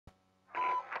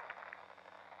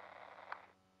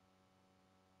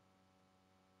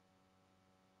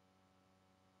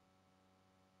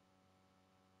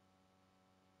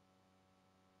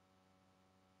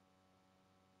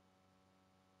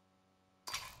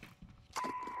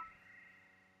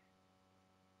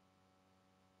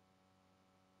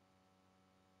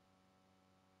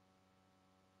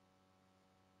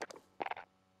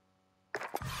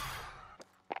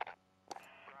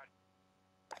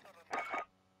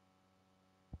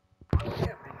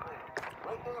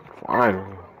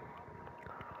Finally.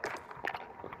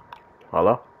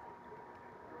 Hello?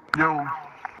 Yo.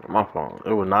 My phone.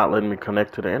 It was not letting me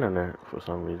connect to the internet for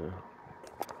some reason.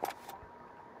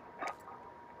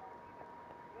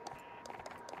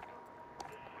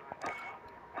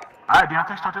 Alright,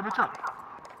 Deontay, start that bitch up.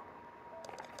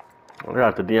 I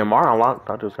got the DMR unlocked.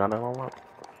 I just got that unlocked.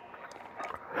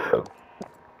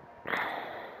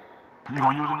 You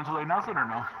gonna use it until they nerf it or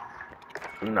no?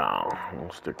 No,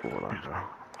 I'll stick with what I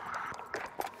got.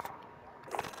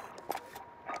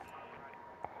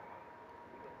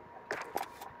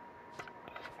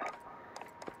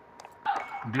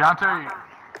 Deontay.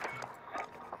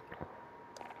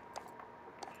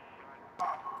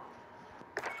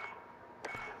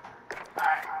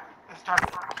 Alright, let's start.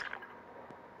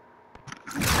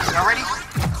 Y'all ready?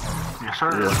 Yes, sir.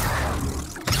 Yeah.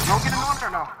 Joe getting on or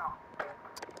no?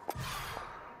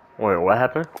 Wait, what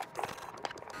happened?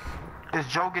 Is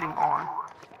Joe getting on?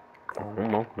 I don't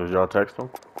know. Did y'all text him?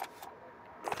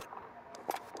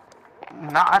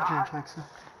 Nah, I didn't text him.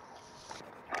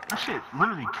 That shit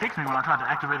literally kicked me when I tried to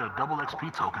activate a double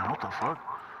XP token. What the fuck?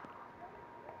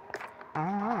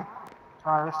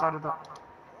 Alright, let's start it up.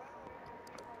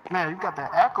 Man, you got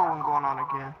that echoing going on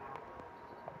again.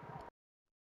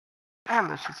 Damn,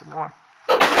 this shit's annoying.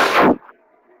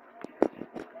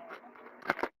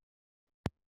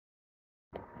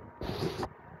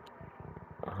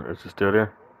 Is it still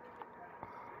there?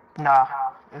 Nah,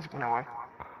 it's going away.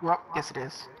 Well, yes it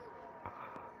is.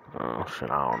 Oh shit,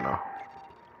 I don't know.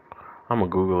 I'm gonna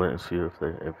Google it and see if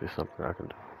it's something I can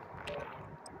do.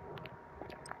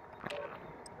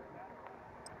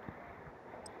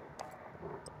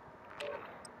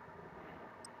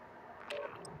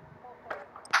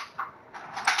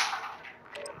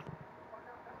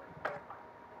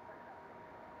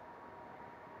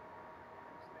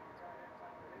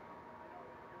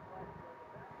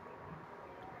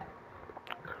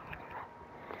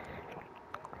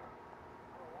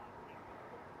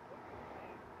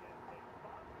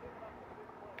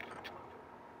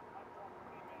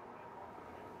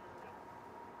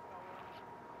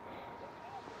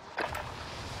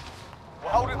 We're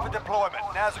holding for deployment.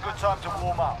 Now's a good time to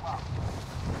warm up.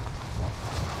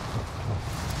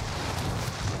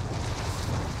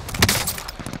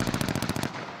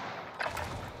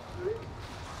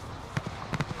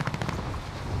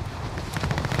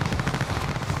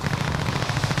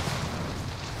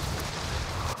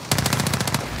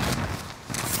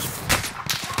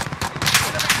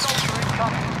 Enemy soldier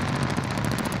incoming.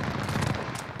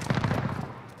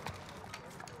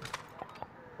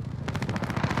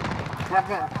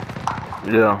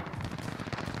 Yeah.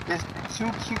 Is Too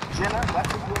Cute Jenna,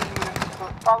 that's the girl you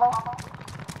follow?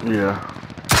 Yeah.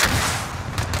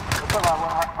 What's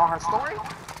up, on her story?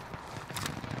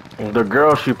 The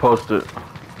girl she posted.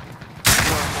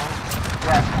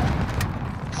 Yeah.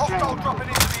 Hostile dropping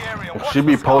into the area. Watch She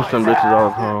be the posting skies. bitches all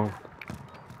the time.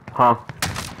 Huh?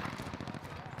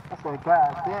 I said,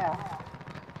 God damn.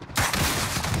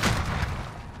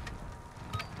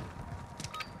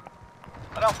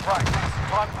 Enough practice.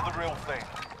 Time for the real thing.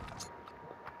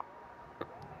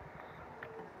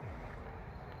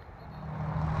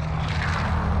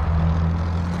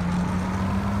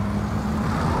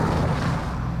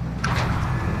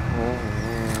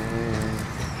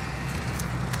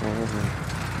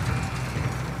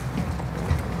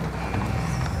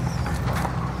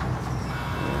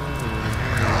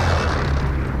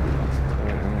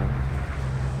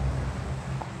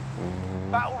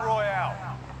 Battle Royale.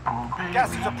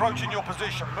 Gas is approaching your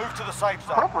position. Move to the safe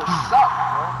zone. Purple suck,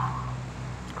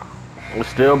 It's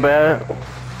still bad.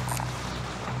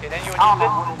 Can anyone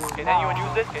use it? Can anyone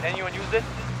use it? Can anyone use it?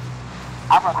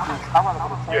 I'd rather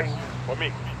go to Yes, for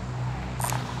me.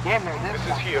 Damn near This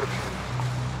is here.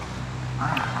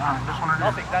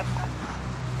 Nothing, that's...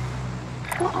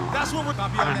 That's what we're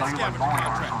gonna be on that scavenger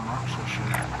contract.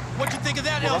 What'd you think of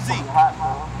that, LZ?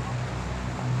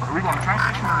 Are we going to train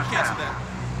station or Cancel that.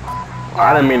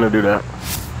 I didn't mean to do that.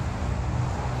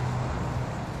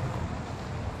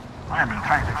 I didn't mean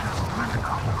train station.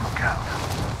 Look out.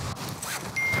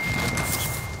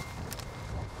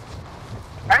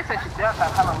 Train station does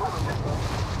have kind of moving this way.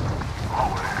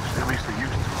 Always. At least they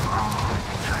used to. I don't know if they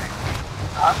can change.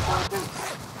 I still do.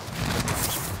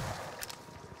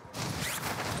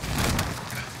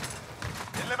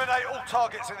 Eliminate all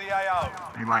targets in the AO.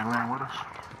 Anybody land with us?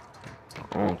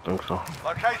 I don't think so.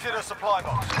 Located a supply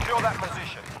box. Secure that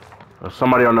position. There's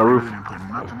somebody on the roof. Didn't put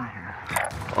nothing in here.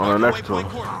 On the next to Waypoint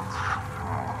us. coordinates.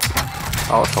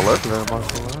 Oh, so let's go.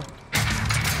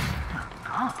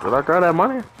 Did I grab that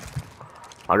money?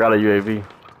 I got a UAV.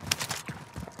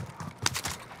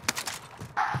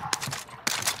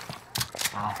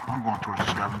 I'm going towards the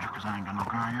scavenger because I ain't got no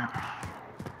gun yet.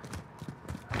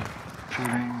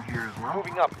 Shooting here as well.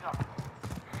 Moving up.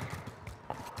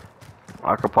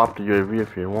 I could pop the UAV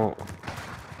if you want.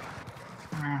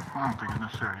 I don't think it's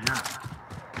necessary yet.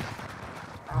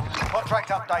 Contract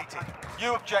updated.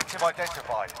 New objective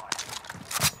identified.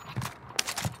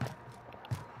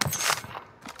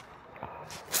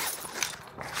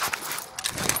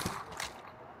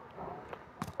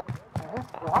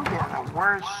 I'm getting the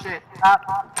worst shit out.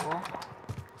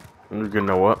 You getting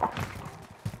know what?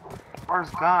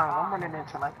 Worst guns. I'm running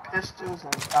into like pistols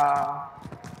and shotguns,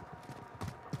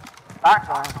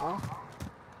 bro.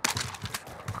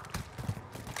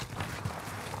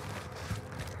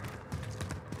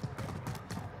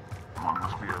 One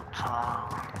must be up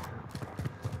top.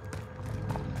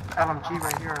 LMG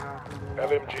right here.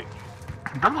 LMG.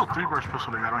 That little 3-burst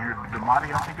pistol they got on here, the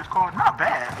Madi I think it's called, not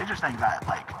bad. It just ain't got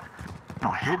like no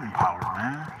hidden power,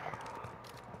 man.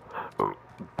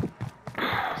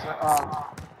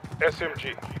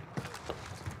 SMG.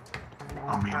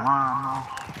 I mean, line though.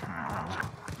 That was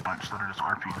a bunch of this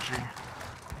RPG.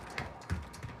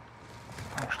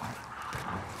 Actually,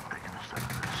 taking instead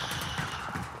of this.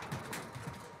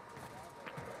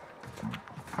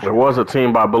 There was a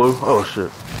team by Blue. Oh shit.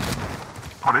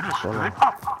 Oh, they just, did they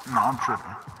pop? No, I'm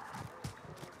tripping.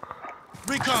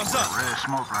 Recon's up. Red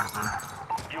smoke right there.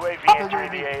 UAV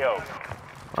entering the AO.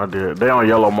 I did. They on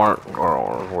yellow mark or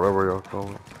whatever y'all call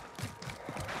it.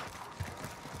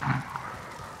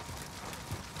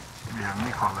 Yeah,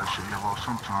 me call that shit yellow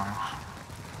sometimes.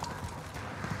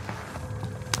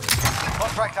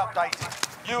 Contract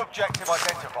updated. New objective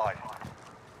identified.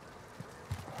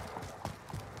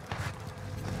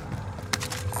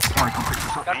 Somebody come pick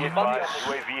this up. Be advised,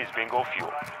 UAV is bingo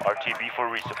fuel. RTB for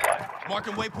resupply.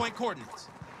 Marking waypoint coordinates.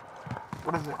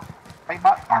 What is it? Eight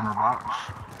box? Armor box.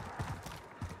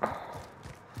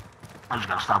 I just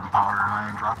gotta stop and power and I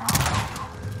ain't dropping out.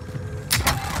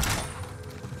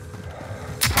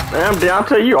 Damn,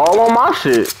 Deontay, you all on my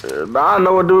shit. Now I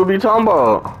know what dude be talking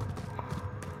about.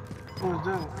 Who's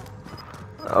dude?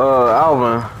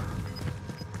 Alvin.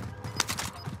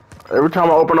 Every time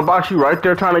I open a box, you right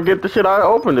there trying to get the shit I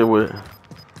opened it with.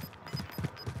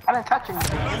 I didn't touch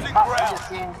anything. I just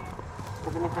seen if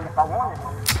there's anything if I wanted.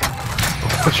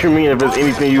 What you mean if it's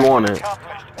anything you wanted?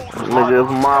 Nigga,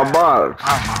 it's my box.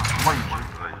 I don't know. What you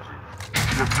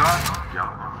good gun? Yo.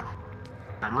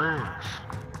 That lives.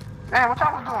 Man, what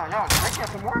y'all was doing? Y'all was drinking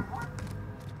some more?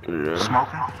 Yeah.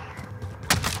 Smoking?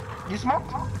 You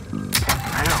smoked? Hell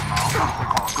no. I'm trying to play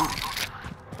Call of Duty.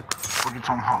 What you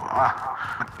talking about?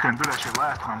 I couldn't do that shit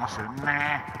last time. I said,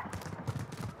 nah.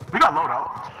 We got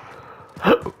loadout.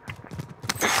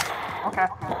 Okay.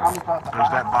 I'll be fine. There's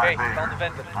that by Hey, there. found the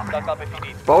vendor. Stock up if you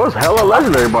need. Bro, it's hella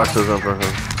legendary boxes up for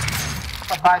him.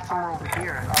 I'll buy somewhere over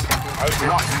here. We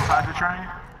all inside the train?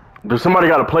 Does somebody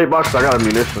got a plate box? I got a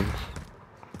munitions.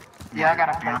 Yeah, I got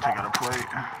a plate. Deontay got a plate.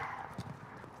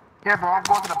 Here, bro, I'm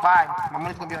going to the buy. My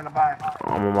money's gonna be on the buy.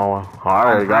 I'm on my way. I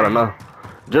already got enough.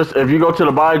 Just, if you go to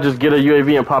the buy, just get a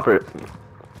UAV and pop it.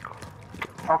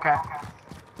 Okay.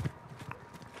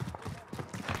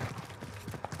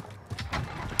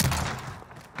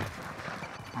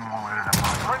 I'm on my way to that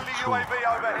motherfucker, Friendly too. UAV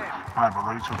overhead. Alright, but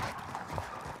you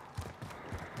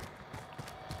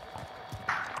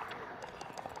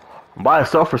too. Buy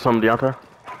itself for something, Deontay.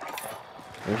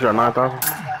 You got 9,000?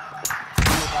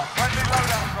 Friendly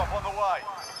loadout drop on the way.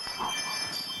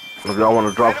 If y'all want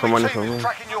to drop some money Enemy from team me. is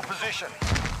tracking your position.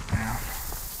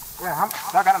 Yeah,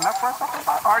 I got enough for something? I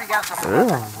already got something.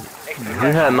 Yeah.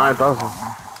 You had 9,000.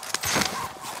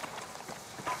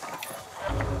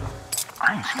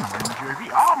 I ain't seen no random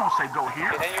UAV. I almost say go here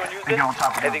Can anyone use and get it? on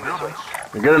top of these Heading this way. buildings.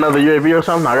 You get another UAV or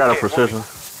something? I got a precision.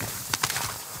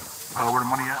 Where the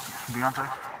money at? Deontay?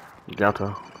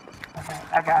 Deontay. Okay,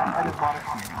 I got it. I just bought it.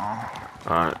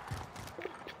 Alright.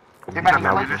 Everybody got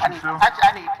get munitions plates? still? Actually,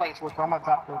 I need plates, so I'm gonna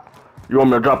drop this. You want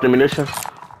me to drop the munitions?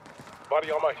 Body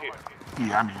on my hip.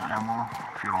 Yeah, I need ammo,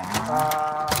 if you don't mind.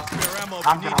 Spare ammo if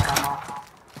I'm you good need on it.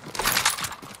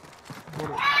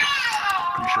 ammo.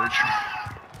 Appreciate you.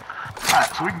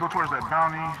 Alright, so we can go towards that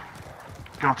bounty,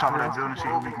 get on top of that building, see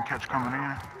who we can catch coming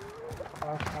in.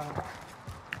 Okay.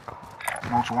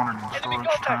 Most wanted in storage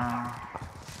town.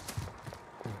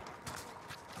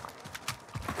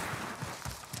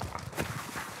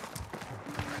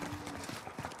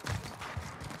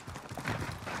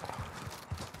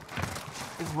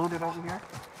 It's looted over here.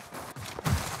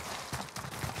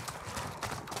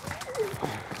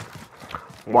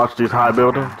 Watch these high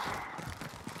buildings.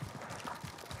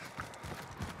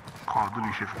 Call of Duty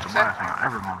shit for the last thing I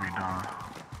ever gonna be done.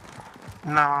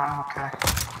 No, I'm okay.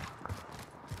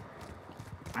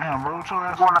 Damn, bro, your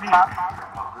ass Go on the deep. top.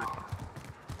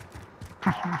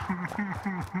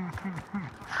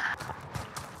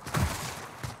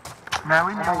 Man,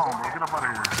 leave me alone, bro. Get up out of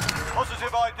here.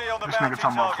 Positive ID on the This nigga bounty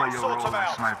talking about play target. your Sort role them as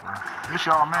out. sniper. This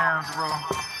y'all mans, bro.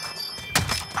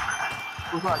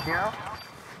 Who's that, Daryl?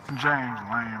 James,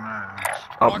 lame ass.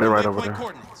 Up there, right Marking over waypoint there.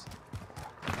 coordinates.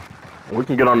 We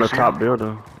can get on the See top him?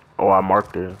 building. Oh, I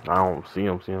marked it. I don't see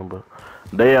them, but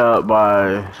they up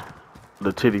by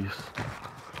the titties.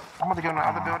 I'm gonna go in the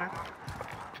other building.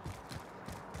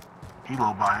 He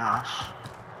low by us.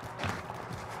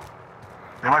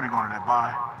 They might be going to that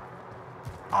buy.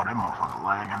 Oh, that motherfucker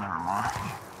lagging. Never mind.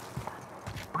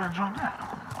 Where that joint at?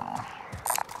 Oh.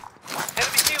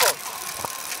 Enemy kilos.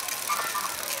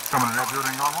 Coming to that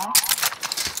building y'all on?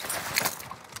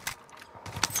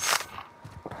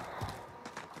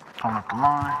 Coming up the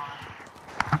line.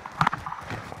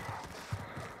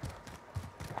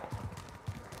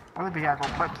 I think we gotta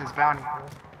go clip this bounty, bro.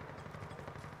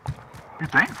 You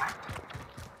think?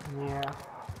 Yeah.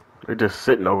 They're just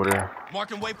sitting over there.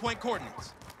 Marking waypoint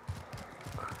coordinates.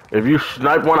 If you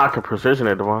snipe one, I can precision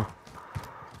it, Devon.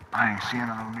 I ain't seeing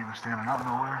them even standing out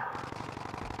nowhere.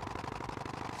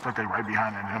 It's like they right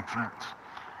behind that damn fence.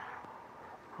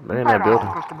 They in that building.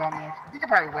 Push the bounty in. You can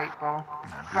probably wait, bro.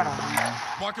 You gotta wait.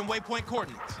 Marking waypoint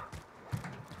coordinates.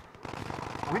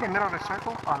 Are we in the middle of the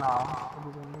circle? Oh no.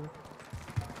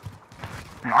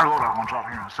 Yeah, our loadout gonna drop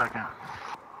here in a second.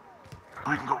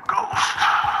 We can go ghost.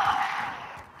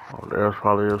 Oh, there's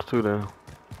probably is too then.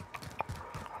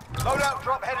 Loadout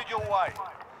drop headed your way.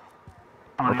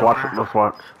 Let's watch it. Let's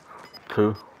watch.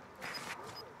 Two.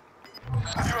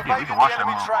 You Yeah, we evaded can the watch that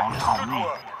enemy on tracks. Good me.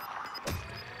 work.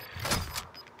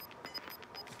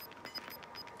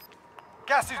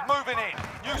 Gas is moving in.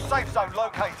 New safe zone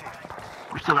located.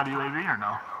 We still got a UAV or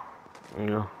no?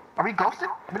 Yeah. Are we ghosted?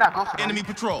 We're not ghosted. Enemy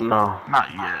patrol. No.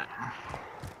 Not yet.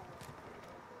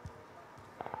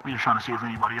 We just trying to see if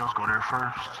anybody else go there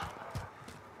first.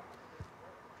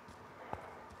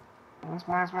 This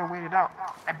might as well wait it out.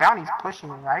 That bounty's pushing,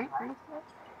 right?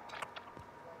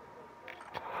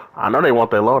 I know they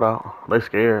want their loadout. They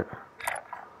scared.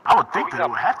 I would think that it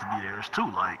would have to be theirs too,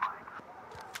 like.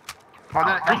 Oh,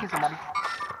 I see somebody.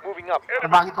 Moving up.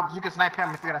 Devon, you can snipe him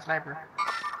if you got a sniper.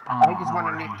 I think he's one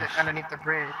underneath the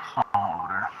bridge. Over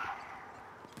there.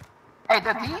 Hey,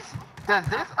 does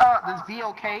this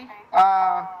VOK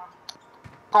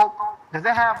scope, does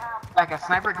it have like a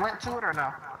sniper glint to it or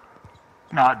no?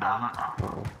 No, it doesn't.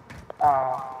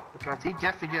 Because he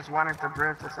just went into the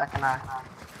bridge the second I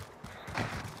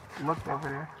looked over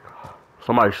there.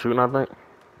 Somebody shooting, I think.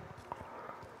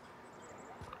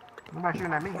 Nobody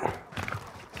shooting at me.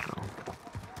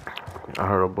 I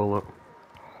heard a bullet.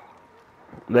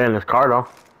 They in this car though.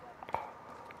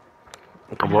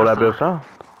 We can blow that bitch out.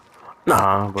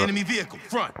 Nah, but Enemy vehicle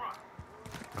front.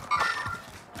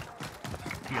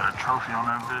 He got a trophy on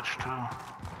that bitch too.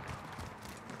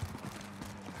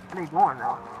 Where are you going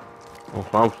now?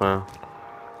 that's what I'm saying.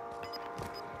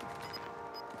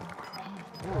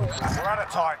 We're out of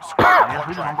time. I guess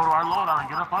we just gonna go to our loadout and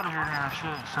get up out of here then,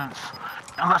 shit.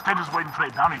 Unless they just waiting for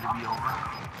their bounty to be over.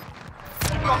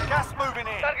 You've got gas moving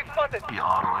in. Target spotted. Be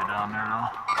all the way down there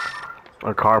though.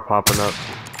 A car popping up.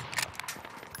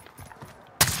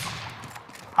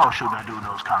 I was shooting that dude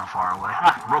that was kind of far away.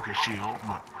 I broke his shield,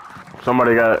 but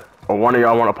Somebody got, or one of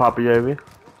y'all want to pop a UAV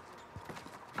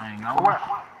I ain't know. Where?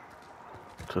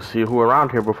 to see who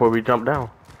around here before we jump down.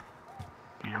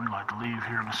 Yeah, we like to leave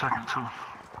here in a second too.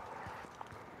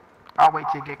 I'll wait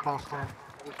till you get close then.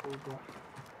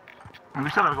 And we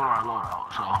still gotta go to our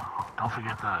loadout, so don't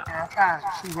forget that. Yeah, I'm trying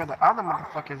to see where the other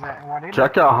motherfuckers at and where they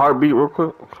Check your heartbeat real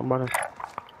quick. Somebody.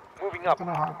 Moving up.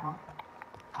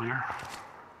 Clear.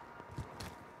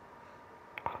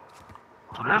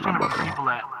 So there's gonna be people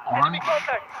at Enemy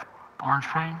contact. Orange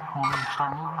Pain when we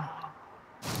start moving.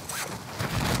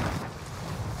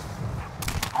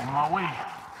 On my way.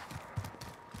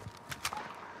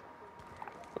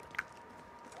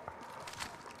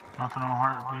 Nothing on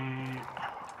heartbeat.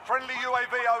 Friendly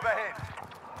UAV overhead.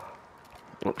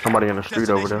 Somebody in the street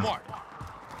over Destination there. marked.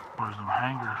 Where's them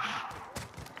hangers?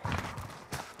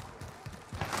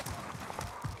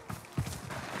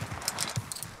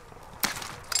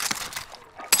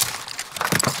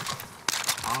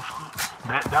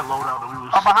 That loadout that we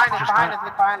was Oh, behind us, just behind at, us,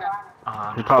 behind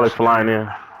us. He's probably flying in.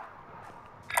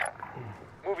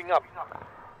 Moving up.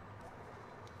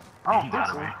 Oh, he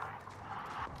gotta be.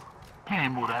 He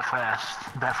ain't move that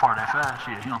fast, that far, that fast.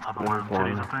 Yeah, he on top of one of them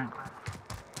titties, I think.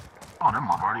 Oh, that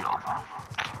mob already open.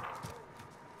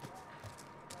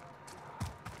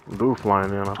 Dude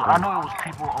flying in, I So I think. know it was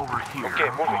people over here Okay,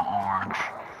 moving. on Orange.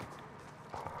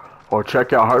 Or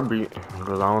check out Heartbeat,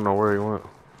 because I don't know where he went.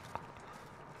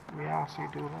 Yeah, I don't see a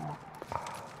dude anymore.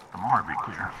 The heartbeat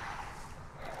clear.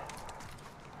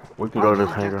 We can go to this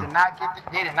Just hangar.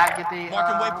 they did not get the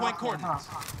Marking waypoint coordinates.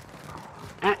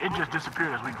 It just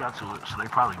disappeared as we got to it, so they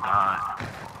probably died.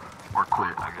 Or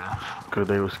quit, I guess. Because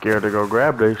they were scared to go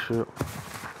grab their shit.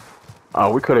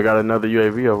 Oh, we could have got another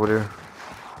UAV over there.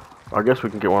 I guess we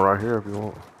can get one right here if you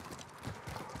want.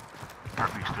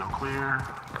 Heartbeat still clear.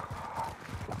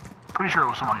 Pretty sure it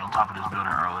was somebody on top of this building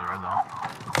earlier, though.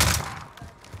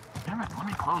 Damn it, let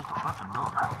me close the fucking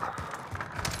door.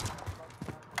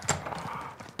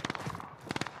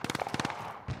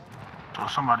 So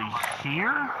somebody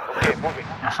here? Okay, moving.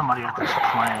 And somebody at this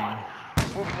plane.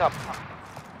 Moving up.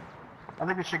 I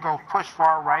think we should go push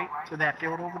far right to that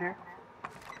field over there.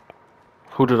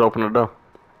 Who just opened the door?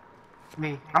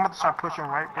 Me. I'm about to start pushing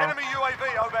right, bro. Enemy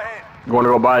UAV overhead. You want to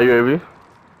go buy a UAV?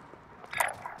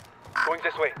 Going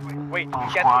this way. Wait, you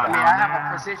can't do I mean, that. I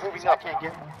have a precision, Moving so I up. can't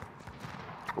get one.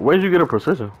 Where'd you get a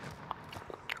precision?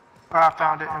 Oh, I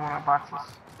found it in one of the boxes.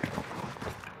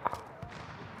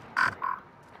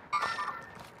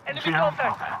 Enemy See him?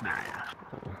 contact. Okay, there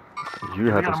he is. You We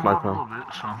had to gotta move snipe up a little him. bit,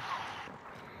 so.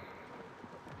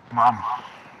 Mom.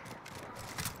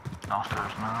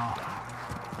 Downstairs now.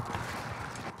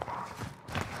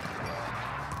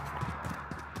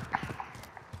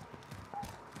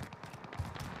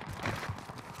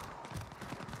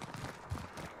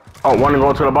 Oh, one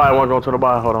going to the buy, one going to the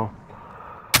buy. Hold on.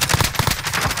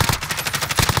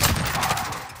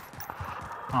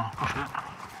 Oh, shit.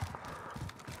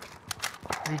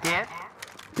 Is he dead?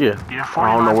 Yeah. Yeah,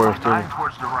 I don't know where it's 49.9 to.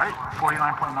 towards the right.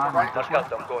 49.9 right this way.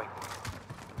 Mark out, I'm going.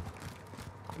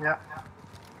 Yep.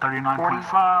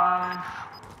 39.5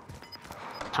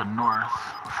 to north.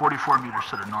 44 meters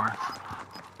to the north.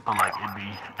 But like it'd be in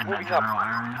that Moving up. general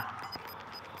area.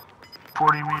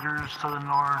 40 meters to the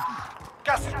north.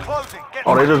 Gas is closing. Get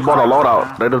Oh, they ready. just bought a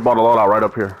loadout. They just bought a loadout right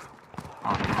up here.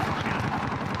 Okay, let's get it.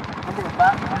 Look at the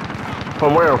back.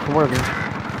 From where? From where? Dude?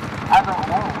 I don't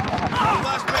know.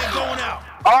 Flashbang going out.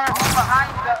 Oh, he's behind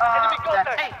the, Enemy that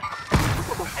contact. tank.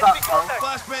 What's Enemy up, bro? contact.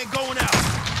 Flashbang going out.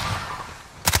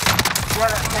 Yeah,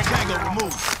 that tank. Tango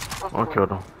removed. I killed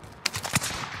him.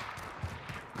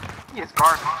 He is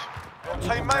garbage. Your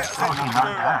teammate is Oh, in he's the not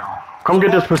blue. down. Come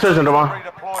get this precision, Devon.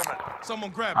 Redeployment. Someone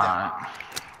grab that.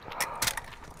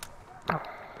 Alright.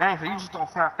 Dang, so you just don't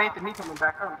have faith in me coming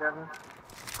back home, Devin.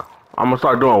 I'm gonna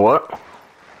start doing what?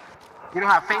 You don't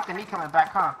have faith in me coming back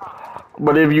home.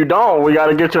 But if you don't, we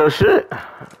gotta get your shit.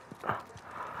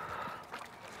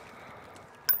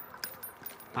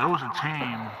 There was a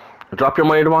team. Drop your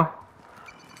money, Devon.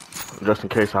 Just in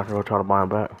case I can go try to buy him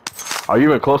back. Are you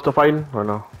even close to fighting or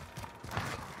no?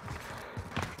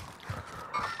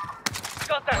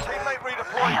 Contact. Teammate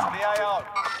redeployed to the AO.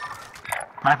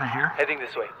 Sniping here. Heading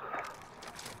this way.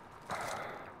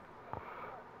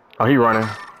 Oh, he running.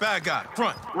 Bad guy,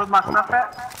 front. Where's my stuff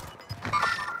at?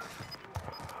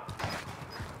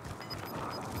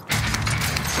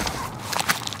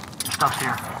 Stuff's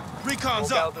here.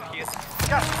 Recon's up. Caliber here.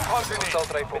 Gas is closing in.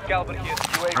 Assault rifle. Caliber here.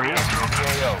 There he UAV is. entering the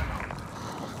AO.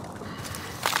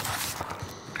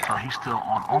 So he's still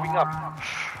on Moving up. orange.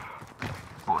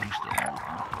 Well, he's still moving.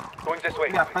 Going this way.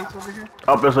 You got plates over here?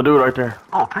 Oh, there's a dude right there.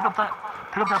 Oh, pick up that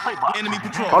plate box. Enemy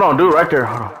patrol. Hold on, dude, right there.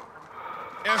 Hold on.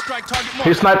 Airstrike target mark.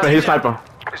 He's sniping. He's sniping.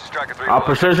 This is Striker 3. I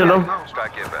precisioned him.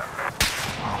 Strike inbound.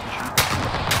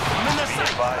 I'm in the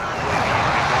sight.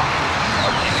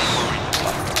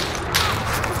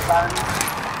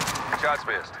 Shots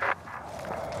missed.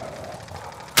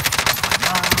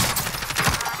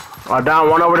 I down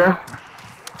one over there.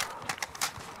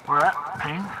 Where at?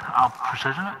 Ping? I'll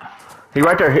precision it. He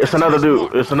right there. It's another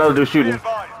dude. It's another dude Be shooting.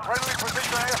 advised. Friendly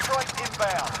precision airstrike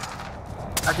inbound.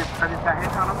 I just got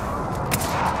hits on him.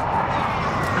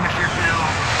 Finish your kill.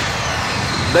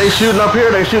 They shooting up here.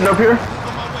 They shooting up here. On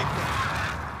my way.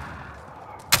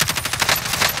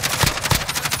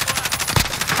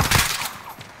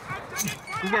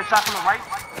 You get a shot from the right?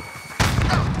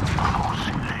 Oh,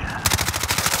 see there.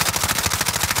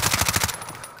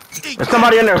 Eat. There's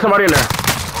somebody in there. Somebody in there. Hit.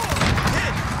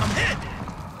 I'm hit.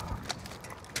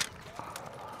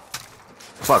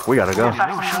 Fuck, we gotta go. Yeah,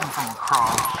 they were shooting from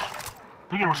across.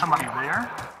 You think it was somebody there?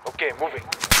 Okay, moving.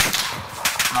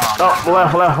 No, Oh,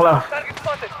 left, left, left. Target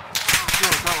spotted.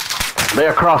 They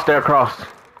across. They across.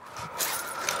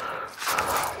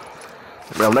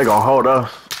 Man, they gonna hold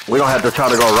us. We gonna have to try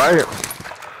to go right.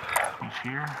 he's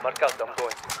here. Mark out, I'm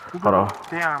going. Hold on.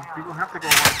 Damn, you're gonna have to go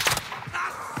right.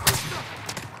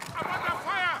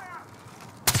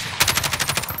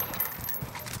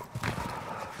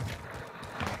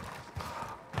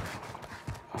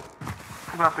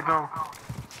 We have to go.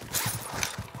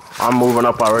 I'm moving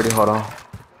up already. Hold on.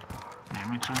 Yeah,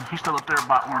 me too. He's still up there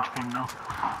by orange ping though.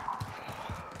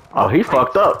 Oh, he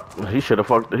fucked up. He should have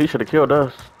killed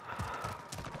us.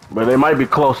 But they might be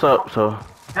close up, so.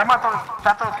 Yeah, I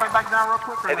throw a straight back down real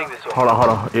quick. Heading this way. Hold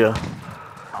on. Yeah.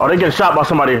 Oh, they getting shot by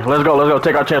somebody. Let's go.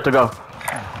 Take our chance to go.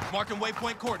 Marking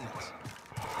waypoint coordinates.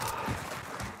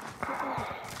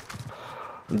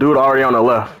 Dude already on the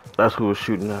left. That's who was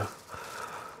shooting at.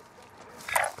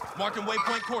 Marking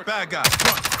waypoint coordinates. Bad guy.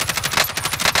 Front.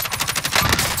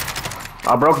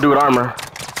 I broke dude armor.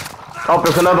 Oh,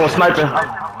 there's another one sniping.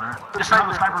 Is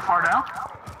another sniper far down?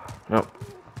 Yep.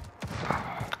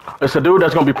 It's a dude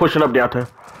that's gonna be pushing up down there.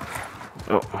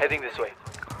 Yep. Heading this way.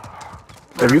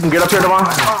 If you can get up here, Devon.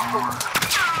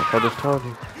 I just told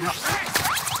you.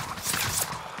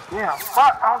 Yeah,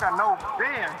 fuck, I don't got no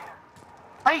damn.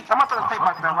 Hey, I'm gonna throw the tape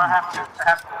back down. I have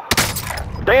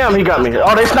to. Damn, he got me.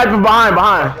 Oh, they sniping behind.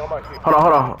 Hold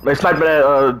on. They sniping at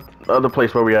other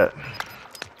place where we at.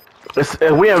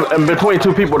 We in between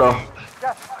two people though.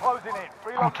 Gas is closing in.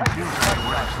 I'm confused as to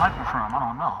where they're sniping from. I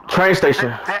don't know. Train station.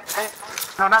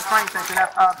 No, not train station.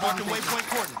 That's Marking waypoint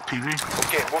coordinates. TV.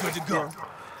 Okay, Good moving. to go.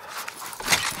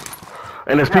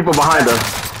 And there's people behind us.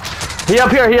 He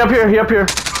up here.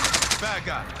 Bad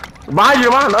guy. Behind you,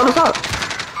 Devon, the other side.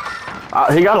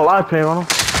 He got a live ping on him.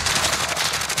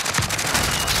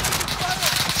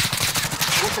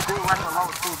 We should do right below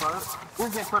too, bro. We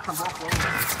get pushed from both ways.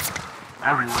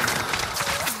 Everywhere.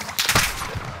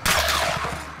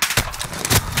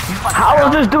 How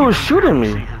is this dude shooting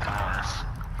me? See his ass.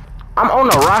 I'm on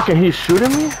a rock and he's shooting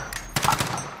me?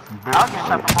 I'll get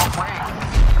shot from both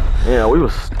ways. Yeah, we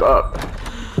was stuck.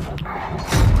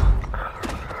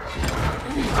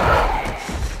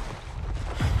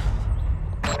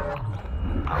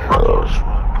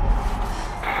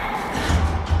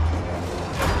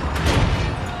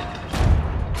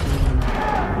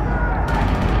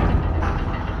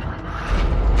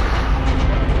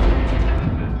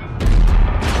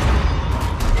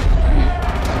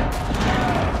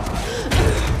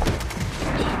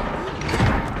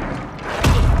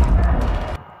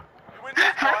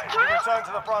 Return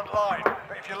to the front line,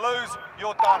 but if you lose,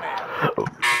 you're done here.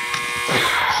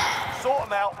 Sort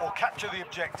them out or capture the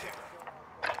objective.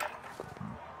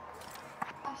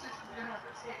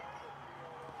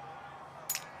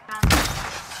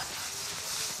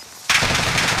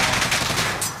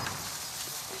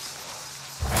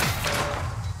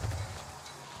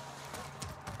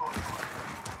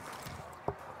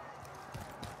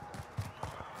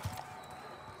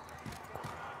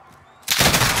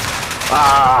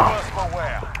 First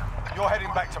aware. You're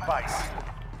heading back to base.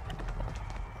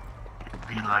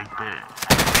 Be like that.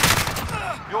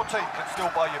 Your team can still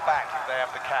buy you back if they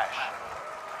have the cash.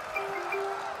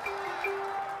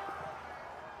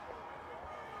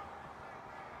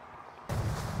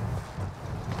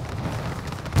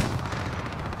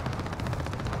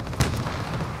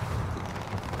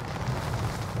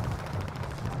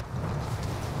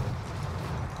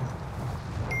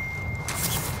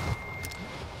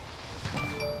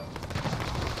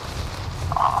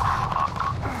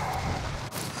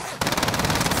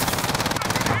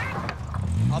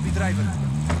 I'll be driving.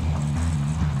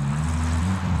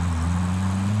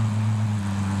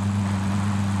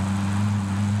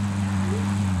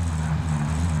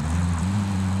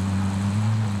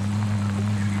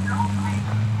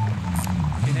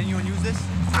 Can anyone use this?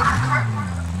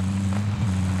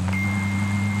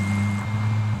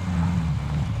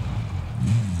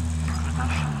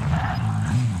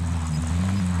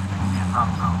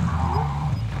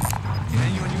 Can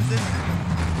anyone use this?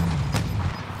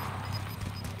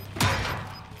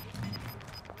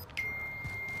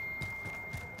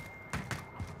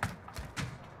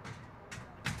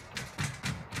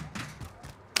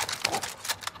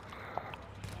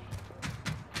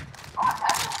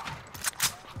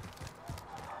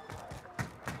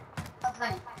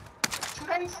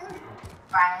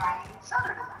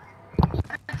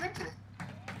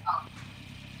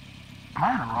 Am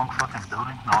I in the wrong fucking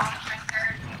building? No, I'm just...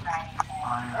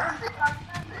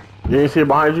 You didn't see it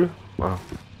behind you? Wow.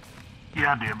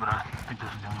 Yeah, I did, but I think this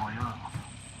is the only way up.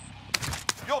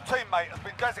 Your teammate has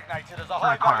been designated as a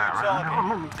Where the car at, high-value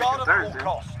right? target. Guard at all Thursday.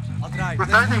 costs. I'll drive. For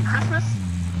Thursday Christmas?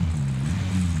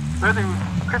 Thursday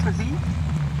Christmas Eve?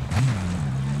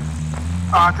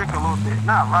 I drink a little bit.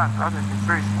 Not a lot. I just been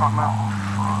very smart mouth.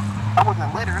 I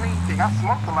wasn't lit or anything. I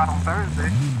smoked a lot on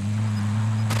Thursday.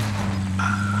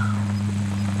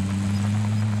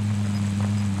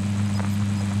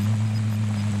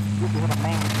 You can hit a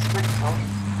main street, bro.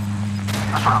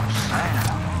 That's what I'm saying.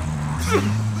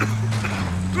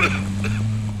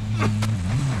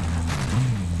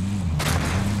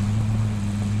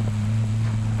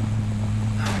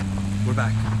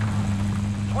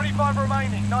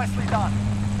 Nicely done.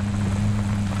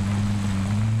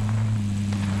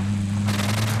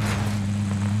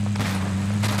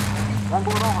 Run do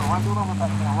it over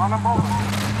back there. Run them over.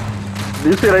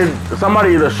 You see,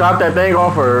 somebody either shot that thing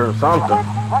off or something.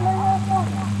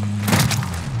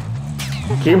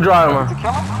 Keep driving. To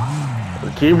kill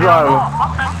him? Keep driving.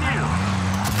 Fuck that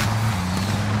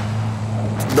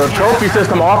kill. The trophy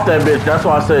system off that bitch. That's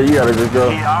why I said you gotta just go.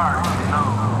 He already know.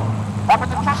 Happened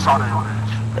to the Saw that bitch.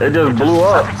 It just blew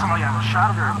I up. think somebody had a shot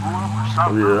at her and blew up or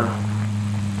something. Yeah.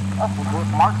 That's a good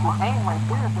marksman aim right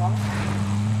there, brother.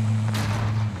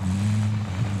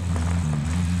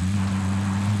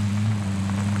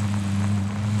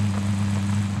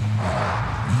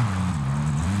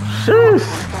 Jeez.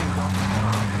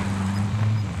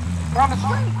 Down the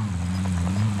street.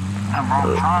 I'm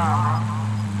wrong trying,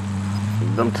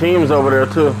 bro. Them teams over there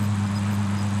too.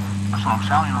 That's what I'm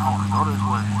telling you. Go this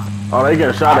way. Oh, they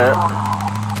getting shot at.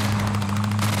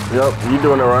 Yep, you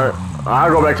doing it right.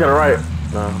 I'll go back to the right.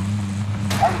 No. I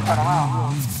just turn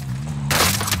around.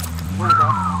 There you go.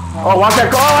 Oh, watch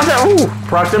that car! Watch that! Ooh,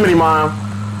 proximity mine.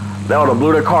 That would've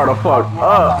blew the car the fuck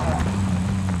up.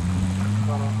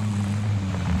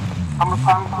 How much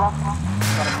time is left? Got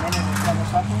a minute and 7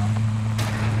 seconds.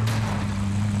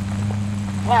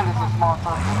 Man, this is a small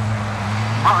circle.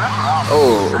 Oh, that's right.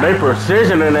 Oh, they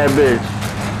precision in that bitch.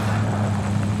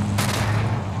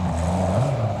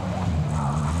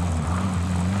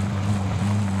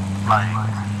 Like,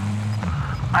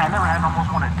 I ain't never had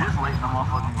almost one of this late in the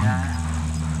motherfucking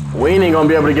game. We ain't gonna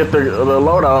be able to get the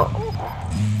loadout.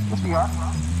 Yes, we are.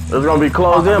 It's gonna be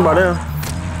closed in by then.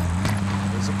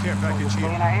 There's a care package Stay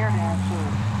here. in our air then, too.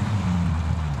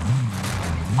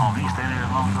 Oh, he stayed there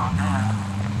as long as I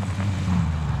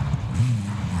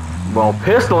can. Bro,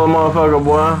 pistol a motherfucker,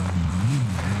 boy.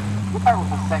 We thought it was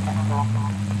a second, so.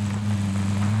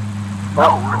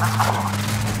 Oh.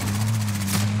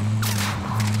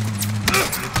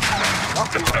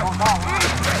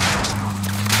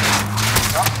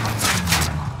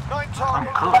 Nine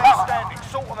targets standing.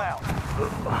 Sort them out.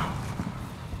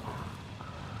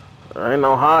 Ain't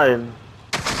no hiding.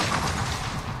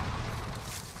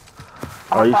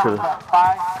 Oh, you should.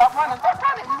 Stop running,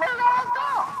 you ran all us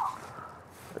down.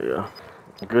 Yeah.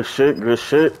 Good shit, good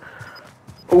shit.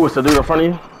 Ooh, it's the dude in front of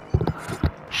you.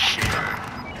 Shit.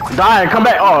 Die and come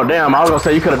back. Oh, damn. I was gonna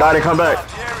say you could've died and come back.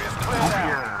 The area's cleared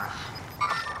out.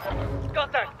 Yes.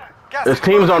 Contact. Gas There's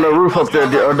teams on the roof up there.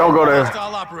 Don't go there.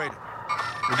 Hostile operator.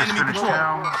 We just Enemy finished control.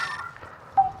 down.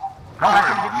 Don't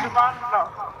worry about me.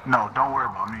 No, don't worry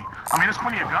about me. I mean, there's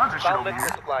plenty of guns and shit Found over medical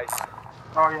here. supplies.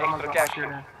 Oh, yeah, I'm Extra gonna cash go here.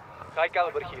 here. High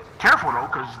caliber here. Careful though,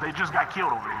 cause they just got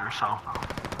killed over here. So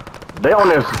They on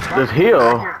this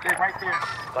hill. They're right there.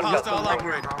 Hostile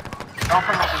operator. Don't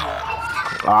put nothing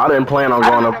there. I didn't plan on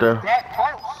going up there. That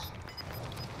close.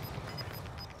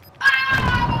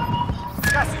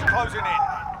 Gas is closing in.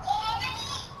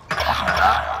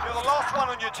 You're the last one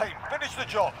on your team. Finish the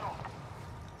job.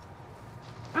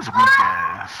 this weak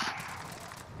ass.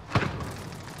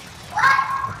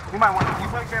 You might want to, you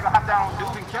might be able to hop down with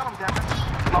dude and kill him, Devin.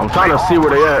 I'm trying to see where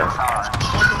they at. Mark the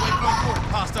waypoint court.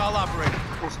 Hostile operator.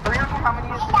 There's 3 of them. How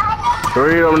many is there?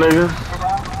 3 of them niggas.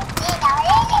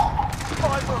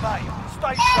 5 remain.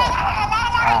 Stay sharp.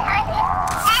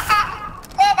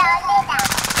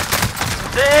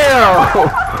 Damn!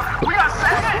 We got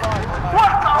second.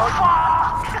 What the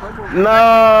fuck?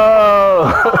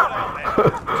 No!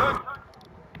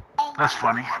 That's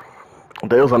funny.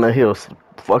 They was on the hills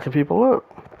fucking people up.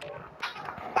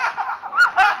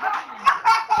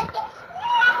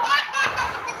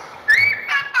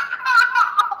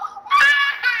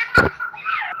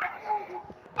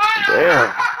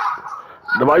 Damn.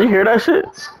 Did you hear that shit?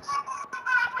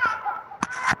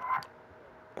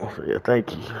 Yeah,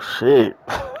 thank you. Shit.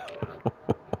 Bro,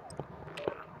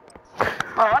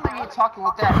 I know you're talking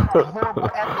with that horrible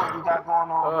echo you got going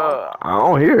on, bro. I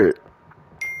don't hear it.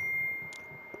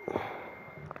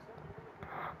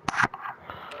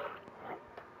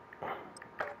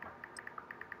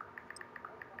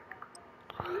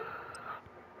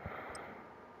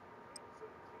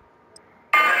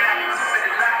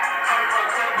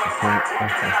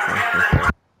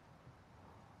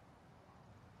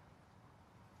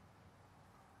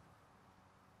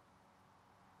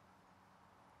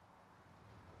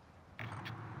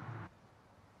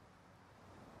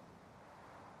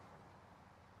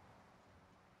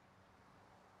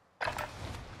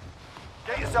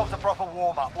 Get yourselves a proper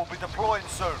warm-up. We'll be deploying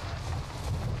soon.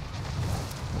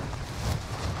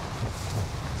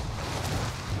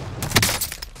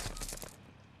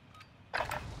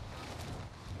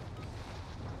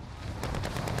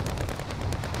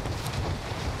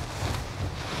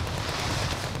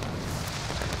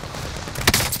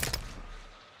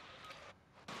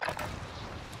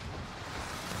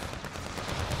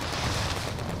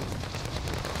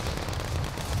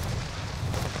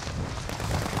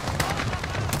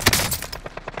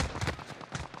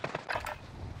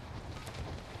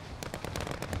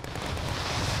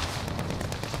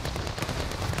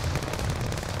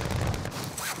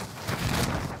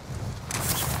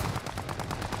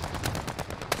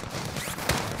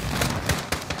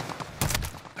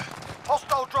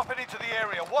 the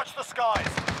area. Watch the skies.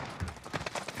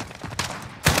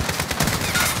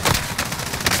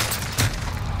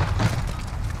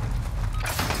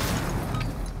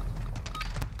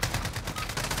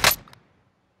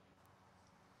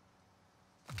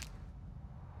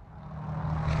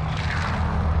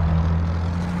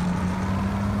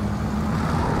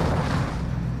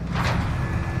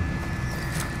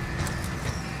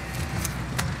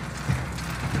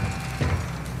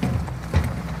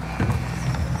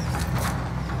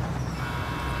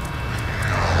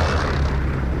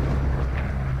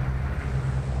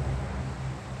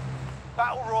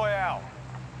 Battle Royale.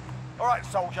 All right,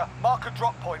 soldier, mark a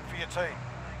drop point for your team.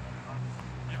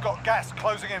 You've got gas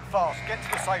closing in fast. Get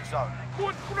to the safe zone.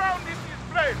 Put ground in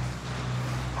this place.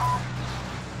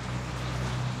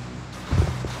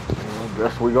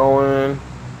 Guess we going.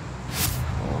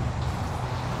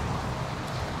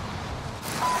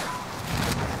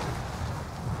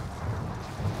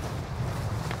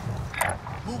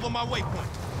 Move on my waypoint.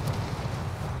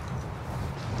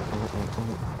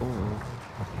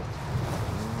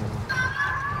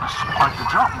 That's quite the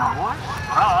jump, my boy.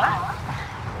 All right.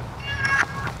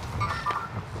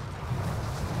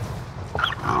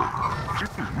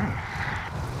 Excuse me.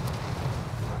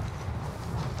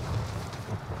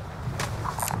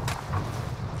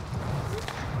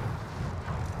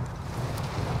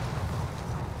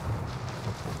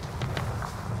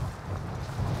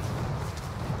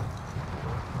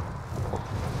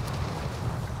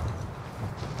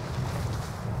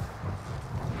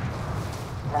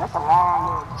 That's a long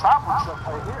little travel trip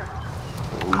right here.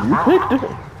 You picked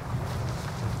it.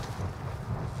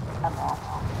 I know.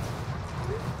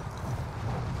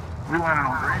 We landing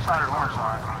on green side or orange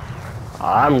side?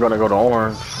 I'm gonna go to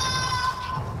orange.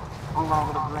 We're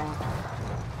gonna go to green.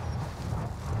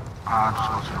 Just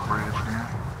go to the bridge then.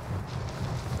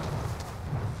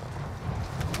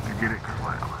 You get it? Cause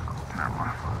like, never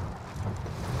mind.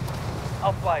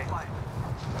 I'll fly.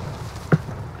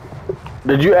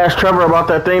 Did you ask Trevor about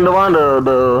that thing, Devon?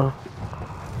 The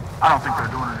I don't think they're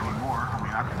doing it anymore. I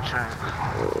mean, I can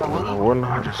check. wouldn't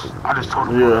I just told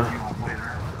him Yeah. a few months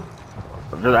later.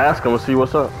 just ask him and see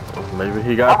what's up. Maybe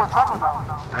he What we're got. talking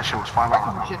about? That shit was $5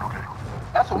 ago. Okay.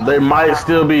 That's what we They should might talk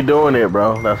still be doing it,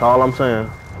 bro. That's all I'm saying.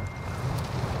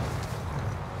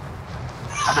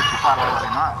 I bet you $5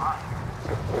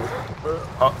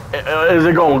 they're not. Is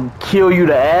it gonna kill you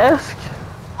to ask?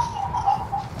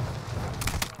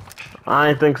 I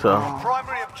ain't think so.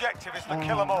 Primary objective is to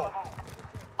kill them all.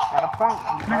 At a point.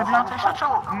 Nigga, Deontay, shut your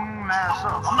ass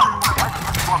up. I'm not even gonna like you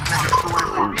fuck niggas the way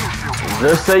they feel.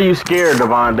 Just say you scared,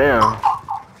 Devon. Damn.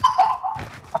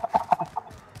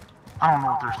 I don't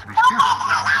know what there's to be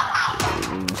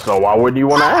scared of, So why wouldn't you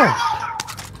want to ask?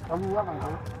 What are you yelling,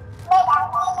 dude?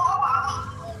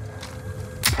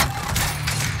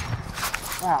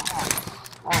 Yeah.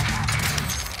 Oh.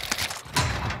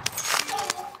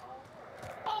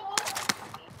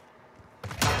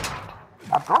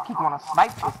 I thought he wanna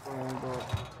snipe this thing,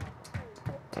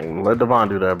 but Let Devon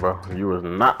do that, bro. You was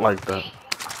not like that.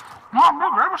 No,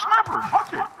 bro, grab a sniper.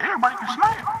 Fuck it. Everybody can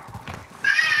snipe.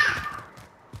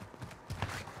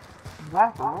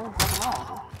 exactly, what is going on,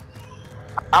 bro?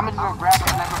 I'm just gonna grab a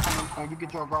sniper from you and you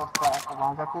get your ghost class.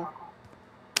 Is that cool?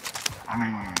 I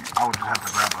mean, I would just have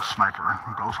to grab a sniper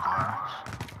ghost class.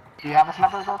 Do you have a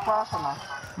sniper ghost class or no?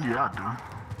 Yeah, I do.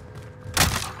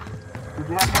 Did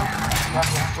you have one? As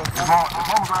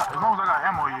long as I got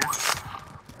ammo, yeah.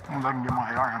 As long as I can get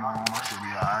my AR ammo on, I should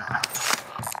be alright.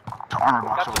 The armor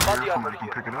box over here, somebody can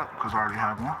pick it up, because I already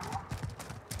have one.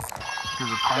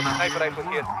 Here's a Sniper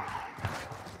rifle here.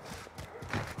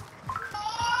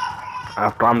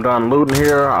 After I'm done looting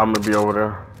here, I'm gonna be over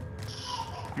there.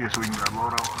 Yeah, so we can grab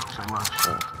loadout. Say less.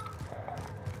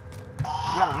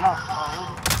 You got enough.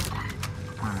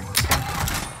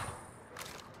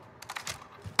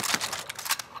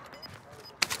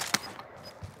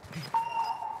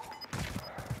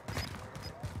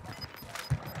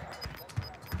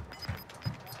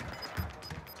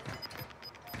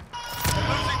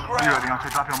 Losing You ground. ready? I'll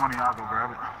drop your money, I'll go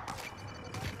grab it.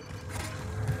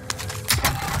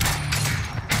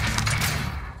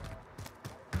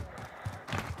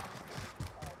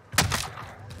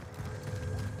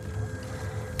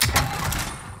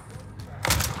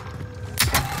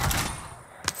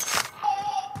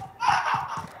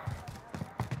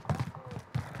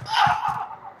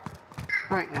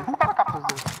 Wait, who helicopter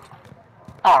is this?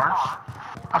 Ours.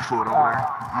 I flew it over there.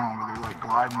 I don't really like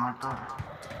gliding like that.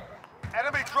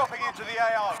 Enemy dropping into the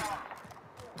AO.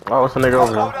 Oh, what's the nigga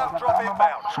over here? Loadout drop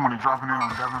inbound. Somebody dropping in on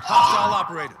Devon's Hostile side.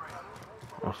 operator.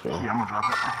 Let's see. Yeah, I'm gonna drop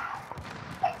it.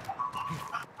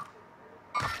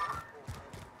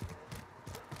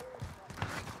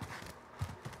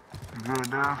 good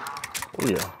there?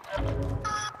 Yeah.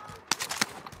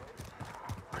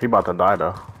 He about to die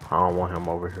though. I don't want him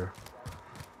over here.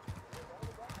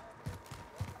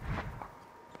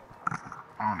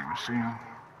 I don't even see him.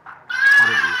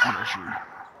 Oh, that's you.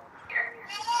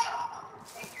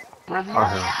 Where's he Oh,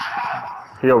 at? him.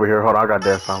 He over here. Hold on, I got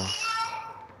dead someone.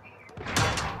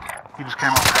 He just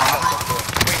came off the front.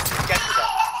 Wait, cancel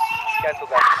that. Cancel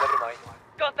that. Never mind.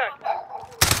 Contact.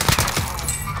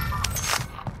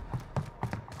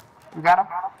 You got him?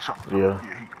 So, Yeah. he,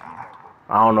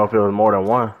 I don't know if it was more than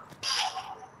one.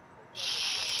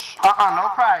 No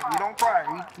cry. You don't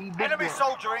cry. He big Enemy there.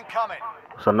 soldier incoming.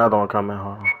 There's another one coming.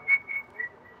 Hold on.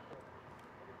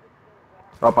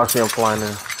 Oh, I see him flying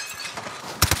in.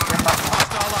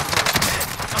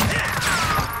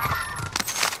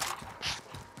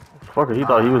 Fuck it, he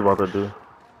thought he was about to do.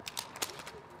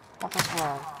 What the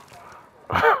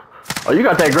fuck? Oh, you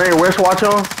got that green wristwatch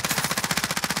on?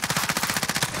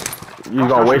 You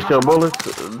gonna waste your bullets?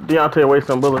 Deontay waste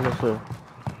some bullets and shit.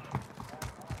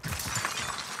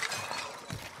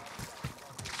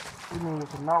 You need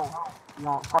to know. You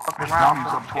don't fuck his around.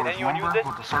 bounty's up towards anyone use lumber, this?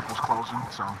 but the circle's closing,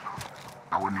 so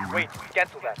I wouldn't even. Wait,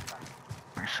 cancel that.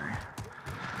 Let me see.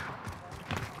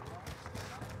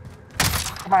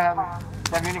 Come on,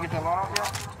 have you get your load out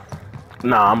yet?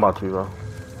 Nah, I'm about to, bro.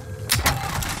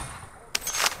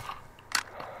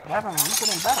 Devin, you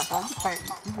getting better, bro.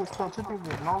 You just kill 2 people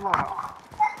with no load out.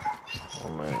 Oh,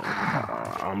 man.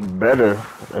 I'm better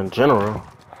in general.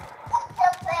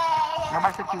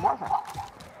 Nobody said you wasn't.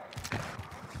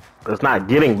 It's not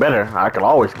getting better. I can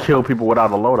always kill people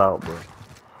without a loadout,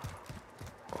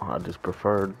 but I just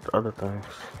preferred other things.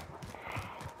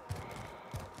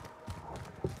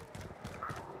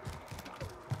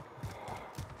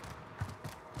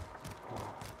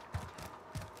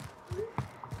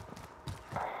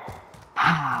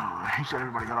 He said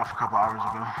everybody got off a couple hours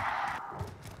ago.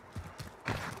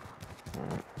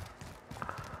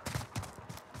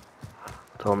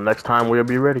 Tell him next time we'll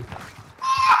be ready.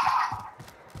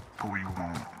 Who you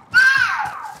want?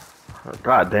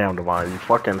 God damn, Devon, you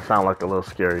fucking sound like a little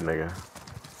scary nigga.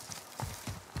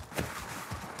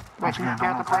 Wait, you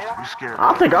scared to play You scared?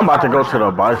 I think I'm about to go to the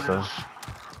Bison.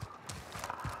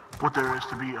 What there is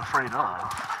to be afraid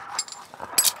of.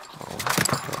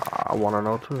 I want to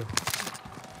know too.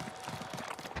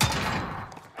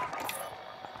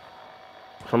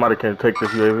 Somebody can take this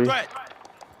UAV. Threat.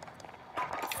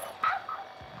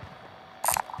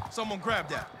 Someone grab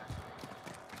that.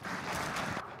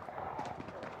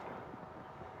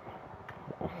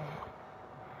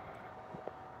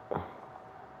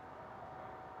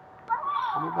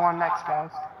 Where we going next,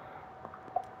 guys?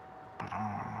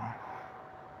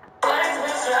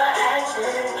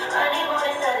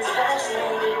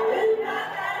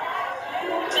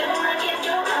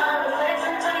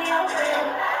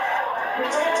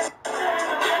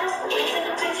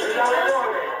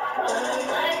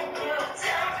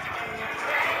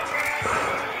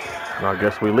 I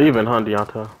guess we leaving, huh,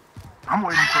 Deontay? I'm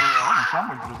waiting for the I'm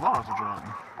waiting for the laws to drop.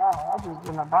 Oh, I just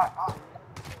in a box.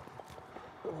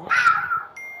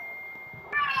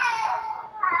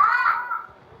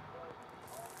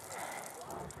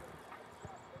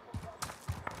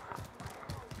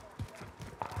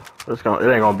 It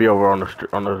ain't gonna be over on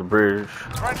the bridge.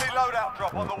 Friendly loadout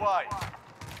drop on the way.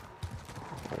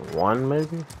 One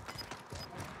maybe.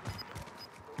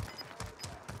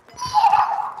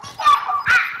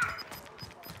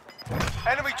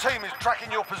 Enemy team is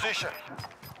tracking your position.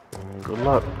 Good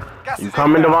luck. Gas You is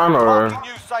coming, inbound. Devon, or?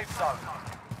 Marking new safe zone.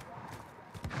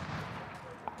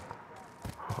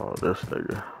 Oh, this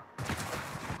nigga.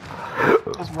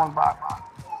 Just one box.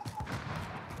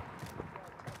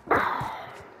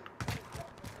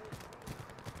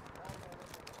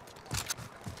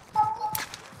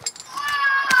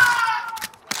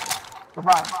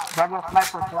 Goodbye. Grab your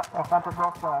sniper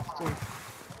girl flash, too.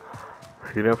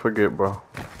 He didn't forget, bro.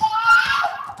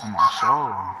 Oh my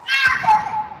soul.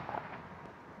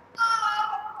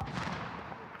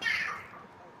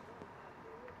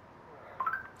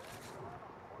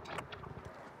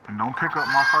 And don't pick up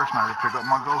my first sniper, pick up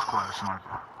my ghost class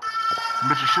sniper.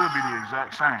 Bitches should be the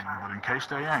exact same, but in case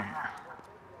they ain't.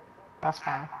 That's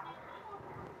fine.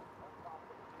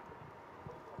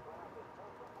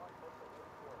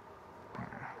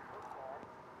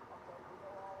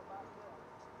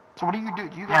 So what do you do?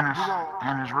 Do you go,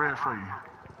 And it's red for you.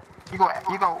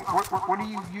 what do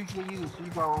you usually use?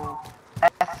 You go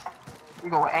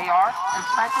AR and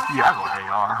sniper? Yeah, I go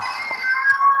AR.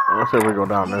 Let's say we go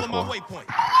down this Move on my one. waypoint.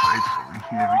 Faithfully.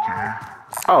 Yeah, we can.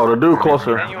 Oh, the dude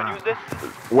closer. Anyone use this?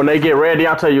 When they get ready,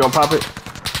 I'll tell you gonna pop it.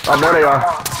 Oh, there they are.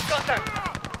 Contact.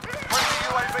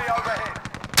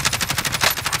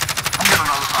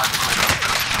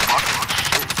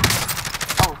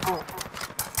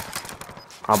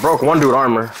 I broke one dude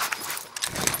armor.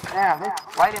 Damn, they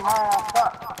lighting my ass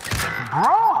up.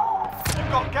 Bro! You've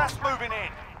got gas moving in.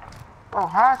 Bro,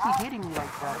 how is he hitting me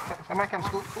like that? Somebody come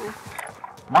scoop, please.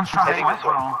 One's trying to fight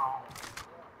for him.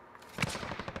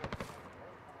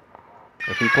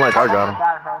 If he flank, I got him.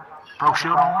 Broke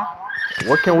shield on one.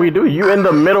 What can we do? You in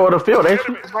the middle of the field, ain't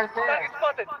you? It's right there. Target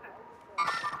spotted.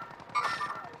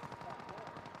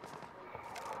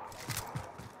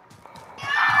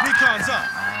 Recon's up.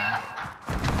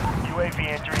 UAV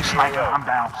entering Sniper, I'm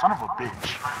down. Son of a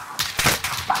bitch.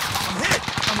 I'm hit.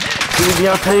 I'm hit. See,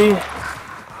 Deontay?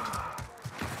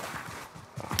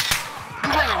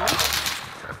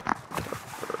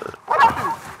 What I do?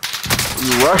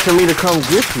 You rushing me to come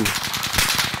get you.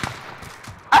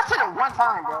 I said it one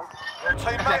time, bro. Your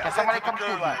teammate has Somebody entered come the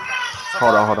shoot me. gulag.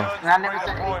 Hold on, hold on. And I never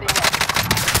said anything else.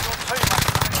 Your teammate has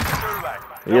entered the gulag.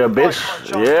 Yeah, bitch.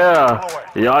 Yeah.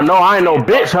 Y'all know I ain't no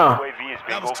bitch, huh? UAV is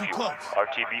That was too close.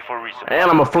 RTB for resupply.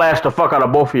 And I'ma flash the fuck out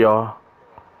of both of y'all.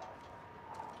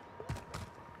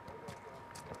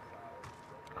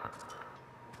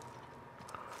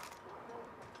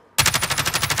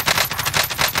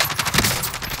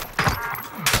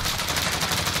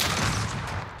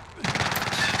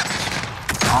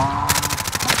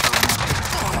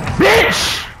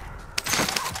 Bitch!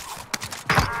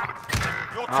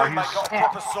 Your Oh, teammate he's- got a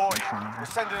proper sortie. We're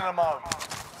sending them home.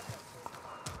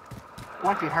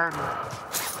 Once he heard me.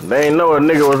 They ain't know a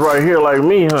nigga was right here like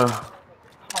me, huh?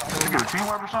 You get a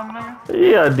teamwork or something, nigga?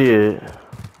 Yeah, I did.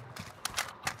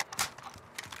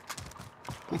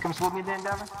 You come swoop me then,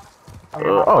 Devin?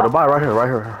 Oh, the buy right here, right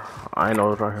here. I ain't know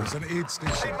it was right here. There's an aid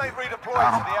station. Teammate redeployed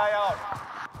to the AO.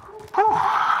 Whew.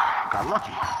 Got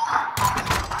lucky.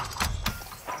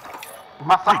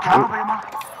 My Hey, fucking can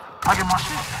I get my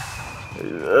shit?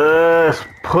 It's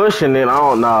pushing it. I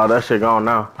don't know. That shit gone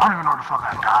now. I don't even know where the fuck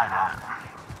I died at.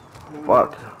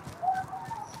 Fuck.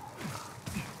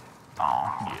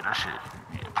 Oh, yeah, that shit.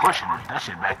 Yeah, pushing it. That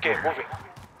shit back Okay, there. moving.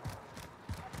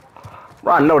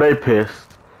 I know they pissed.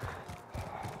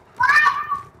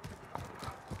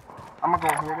 I'm gonna go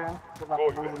here then. See if I can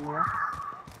move in here.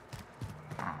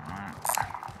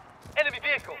 Enemy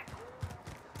vehicle.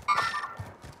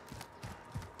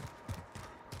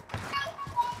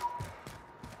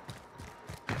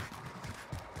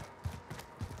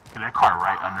 Yeah, that car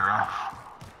right under us.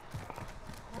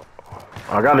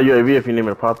 I got a UAV if you need me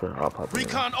to pop it. I'll pop it.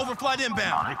 Recon overflight Oh,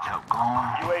 inbound. they kept going.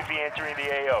 UAV entering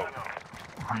the AO.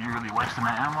 Are you really wasting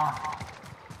that ammo?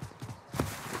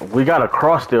 We got a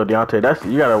cross still, Deontay. That's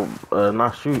you gotta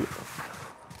not shoot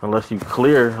unless you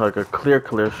clear like a clear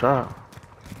shot.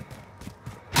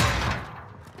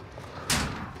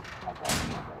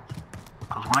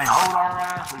 Because when they hold our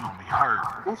ass, we gonna be hurt.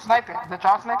 Who's sniping? Is that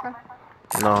y'all sniping?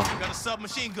 No. Got a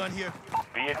submachine gun here.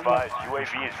 Be advised,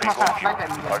 UAV is Come on, snipe at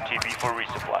me then. RTB for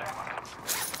resupply.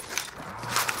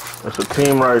 It's a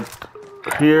team right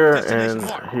here Destination and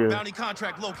marked. here. Bounty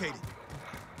contract located.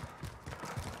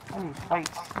 I need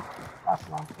fights. That's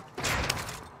one.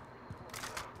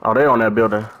 Oh, they on that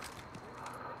building.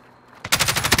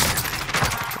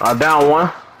 I down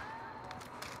one.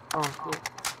 Oh, cool.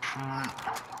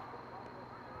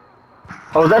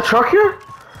 Oh, is that truck here?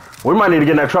 We might need to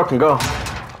get in that truck and go.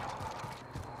 Fuck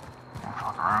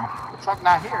around. The truck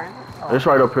not here, is it? Oh, It's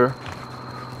right up here.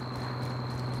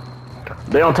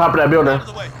 They on top of that building. Out of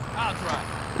the way. I'll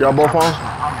drive. Y'all both on?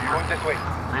 I'm here. Going this way.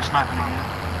 They sniping again.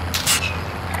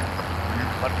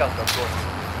 Mark out, I'm going.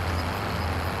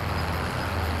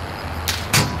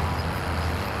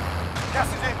 Gas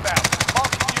is inbound.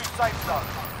 Marking new safe zone.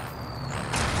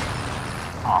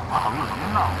 Oh, well, you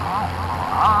know.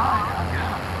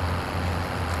 Yeah.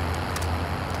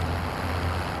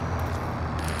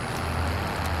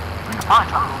 We can probably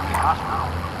try to go to the hospital.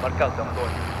 Mark out, I'm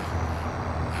going.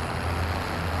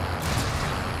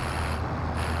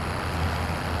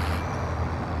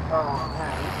 oh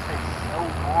man, this takes so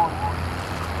long.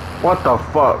 What the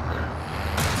fuck?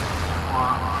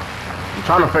 I'm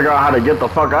trying to figure out how to get the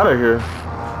fuck out of here.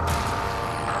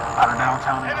 Out of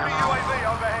downtown. Enemy UAV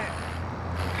overhead.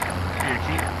 Here,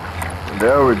 kid.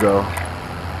 There we go.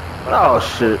 Oh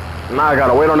shit. Now I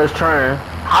gotta wait on this train.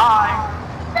 Hi.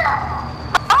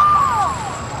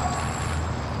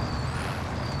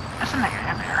 There's a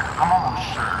nigga in there. I'm almost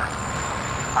sure.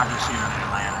 I just seen a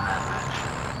nigga land in that bitch.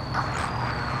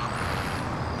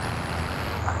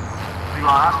 You go to the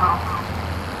hospital?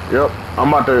 Yep. I'm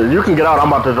about to. You can get out. I'm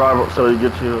about to drive up so you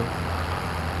get you.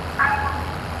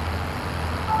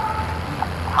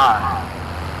 Hi.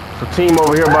 It's a team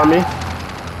over here by me.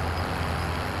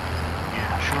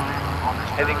 Yeah, shooting on this.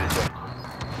 Heading this way.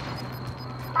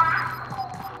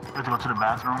 We have to go to the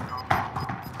bathroom.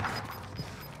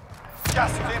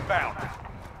 Gas is inbound.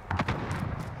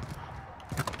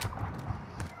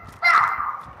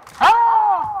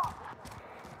 Ah!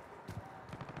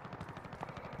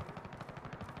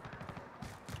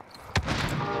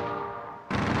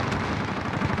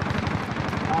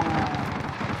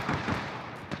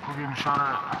 We're getting shot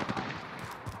at.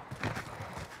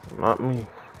 Not me.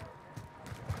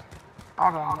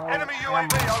 I don't know. Enemy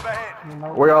UAV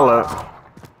overhead. Where y'all at?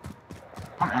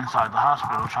 I'm inside the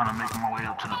hospital trying to make my way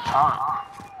up to the top.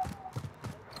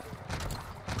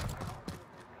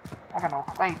 I got no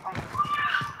faith.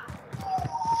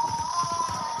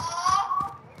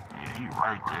 Yeah, he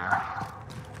right there.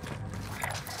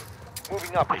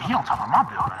 Moving up. Wait, he on top of my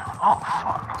building. Oh,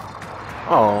 fuck.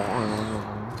 Oh.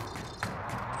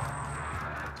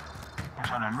 Guess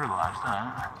I didn't realize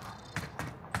that.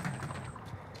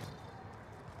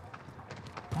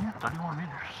 Yeah, 31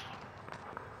 meters.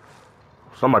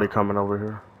 Somebody coming over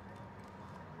here.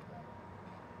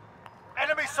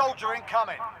 Enemy soldier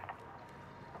incoming.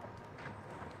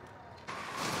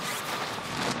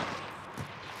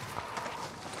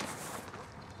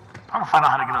 I'm gonna find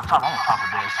out how to get up top. I'm on top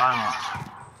of dead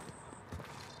silence.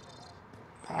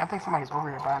 Dang, I think somebody's over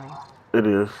here by me. It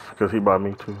is, because he by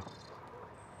me too.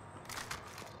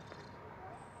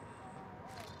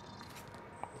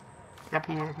 Yep,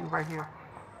 he is. He's right here.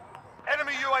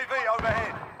 Enemy UAV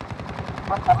overhead.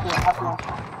 Up here.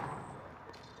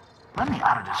 Let me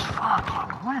out of this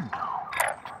fucking window.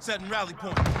 Setting rally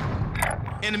point.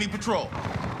 Enemy patrol.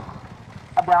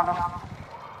 I downed him.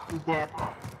 He's dead.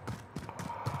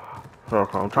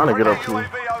 Okay, I'm trying to get up to you.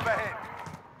 UAV overhead.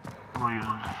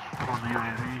 Where's the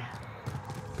UAV?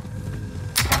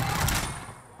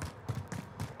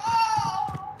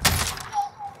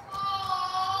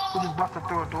 Who just busted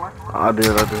through a door? I did.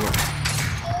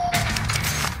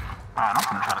 Alright, I'm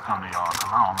gonna try to come to y'all because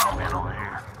I don't know being over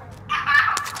here.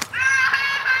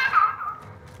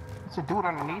 It's a dude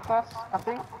underneath us, I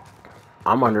think.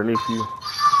 I'm underneath you.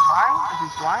 Blind? Is he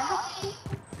blind?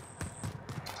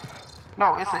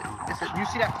 No, it's a. You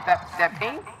see that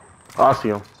ping? Oh, I see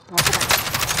him.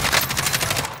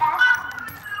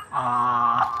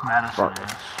 Madison Fuck.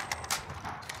 is.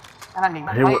 And I need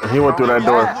He went through that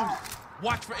door.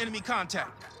 Watch for enemy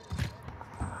contact.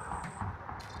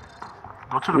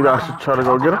 Go to the You guys room. should try to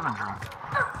go get him.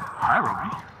 Hi, Ruby.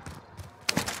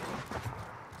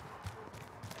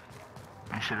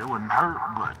 And shit, it wouldn't hurt,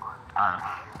 but I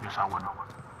guess I wouldn't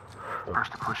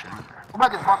first to push it either. I'm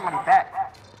about to just walk money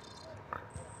back.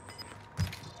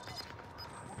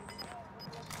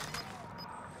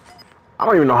 I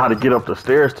don't even know how to get up the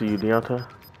stairs to you, Deontay.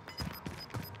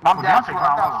 I'm Well, down Deontay to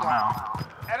got it. all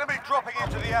now. Enemy dropping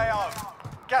into the AO.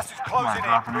 Gas is closing in.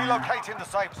 dropping in. Relocating the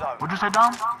safe zone. What'd you say,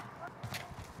 Dom?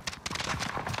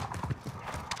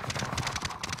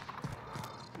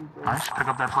 Nice, pick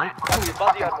up that plate.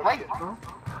 Body armor Wait, here. bro.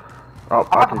 Oh,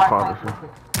 I can find this.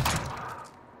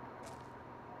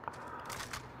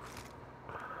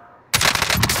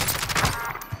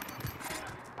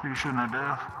 Who you shooting at,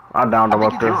 Dev? I downed him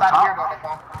up there. Inside here,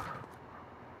 though.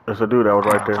 There's a dude that was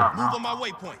right there. Top Move now. on my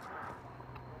waypoint.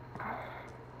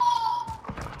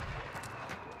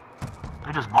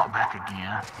 They just bought back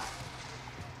again.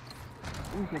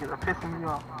 These niggas are pissing me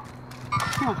off.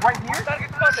 He was right here. Target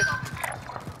spotted.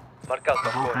 Mark out the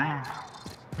Blue score. thing.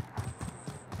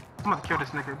 I'm gonna kill this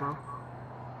nigga, bro.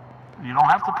 You don't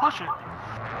have to push it.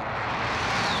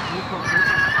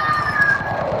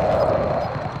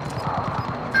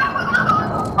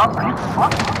 Oh, are you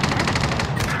fucking?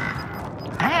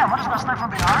 Damn, I just got sniped from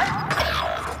behind.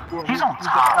 He's on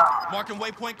top. Marking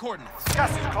waypoint coordinates. Gas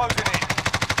is closing in.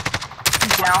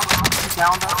 He's down. He's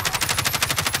down, though.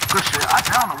 Good shit. I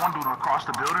downed the one dude across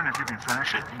the building if you can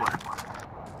finish it, but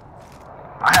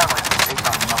I have like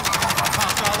 8,000 dollars.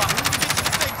 Hostile out. Get to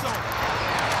the safe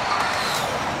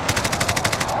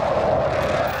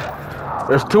zone.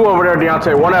 There's two over there,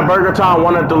 Deontay. One at Burger Town,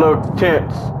 one at the little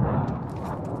tents.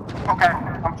 Okay,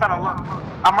 I'm trying to look.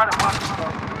 I'm running one.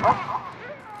 Oh,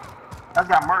 I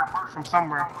got murked from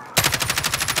somewhere.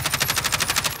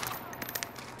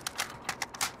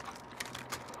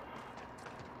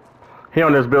 He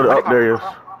on this building. Up there he is.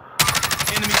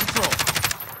 Enemy patrol.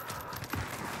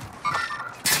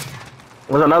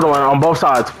 There's another one on both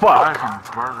sides. Fuck.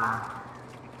 Fucking burger.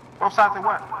 Both sides of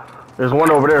what? There's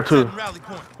one over there too. Setting rally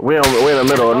point. We in the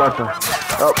middle of nothing.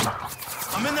 Up.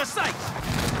 I'm in their sights.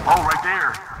 Oh, right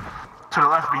there. To the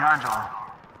left behind y'all.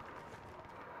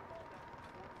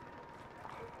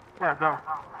 Yeah, go.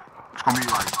 It's gonna be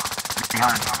like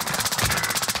behind y'all.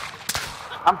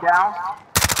 I'm down.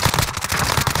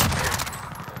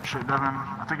 Shit, Devin.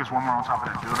 I think it's one more on top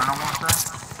of that building, I wanna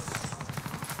say.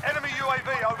 Enemy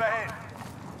UAV overhead.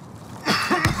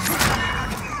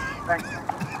 Thanks.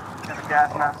 Got a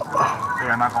gas mask.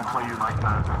 They're not gonna play you like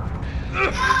that.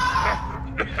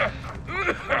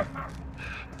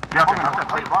 Yeah, pick up that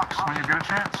plate box when you get a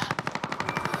chance.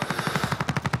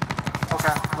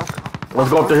 Okay. Let's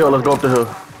go up the hill. Let's go up the hill.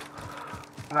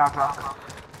 And I'll drop it.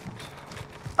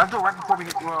 Let's do it right before we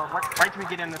get, right till we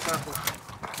get in the circle.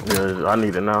 Yeah, I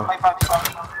need it now.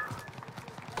 25.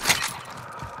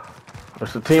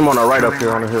 There's a team on the right up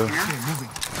here on the hill.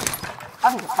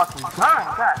 I need a fucking gun.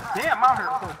 God damn, I'm here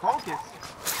so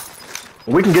focused.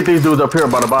 We can get these dudes up here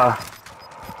by the by.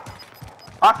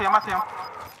 I see him.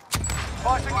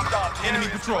 Fighting is done. Enemy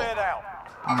Area is patrol. cleared out.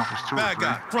 I don't know if it's 2 or 3. Bad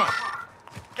guy, front.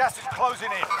 Gas is closing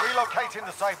in. Relocating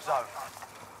the safe zone.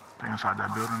 They're inside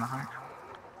that building, I think.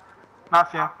 I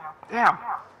see him. Damn.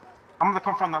 I'm gonna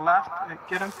come from the left and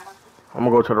get him. I'm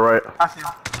gonna go to the right. I see him.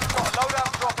 Got a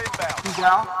loadout drop inbound. He's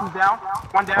down.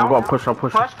 One down. I'm gonna push. I'm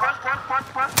pushing. Push.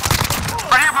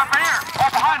 Right here. Oh,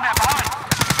 behind that,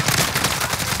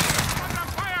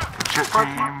 Shit,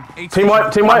 team. Team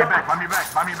white. Team Buy white. me back.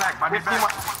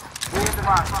 Where's the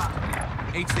line?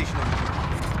 8 station over.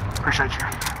 Appreciate you.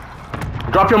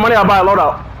 Drop your money. I'll buy a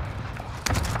loadout.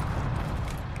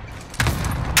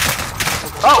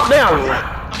 Oh damn!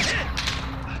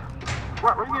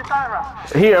 Where you get tired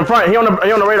at? He in front. He on the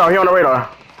radar. He on the radar.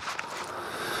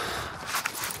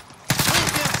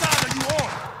 Whose damn side are you on?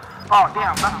 Oh,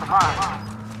 damn, that's the line.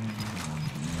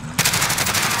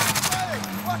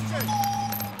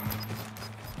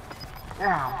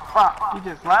 Damn, fuck, he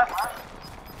just left?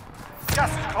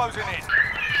 Gas is closing in.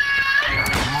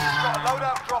 Got a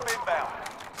loadout drop inbound.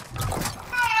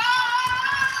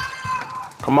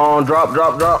 Come on, drop.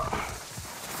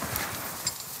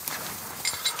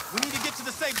 We need to get to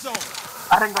the safe zone.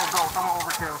 I didn't go ghost, I'm gonna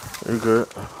overkill. You good?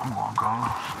 I'm going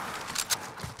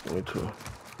ghost. Me too.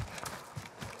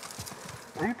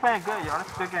 Well, you playing good, yo, that's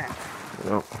a good game.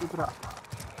 Yep. Keep it up.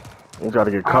 We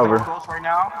gotta get I'm cover. gonna go ghost right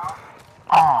now.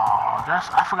 Oh,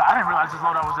 I forgot. I didn't realize this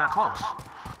loadout was that close.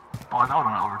 Oh, that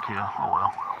would've been overkill. Oh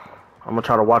well. I'm gonna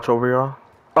try to watch over y'all.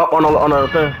 Oh, on the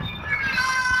thing.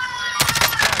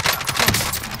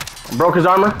 Broke his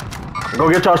armor. Go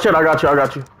get y'all shit. I got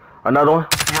you. Another one.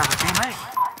 He has a teammate.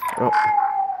 Yep.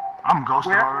 I'm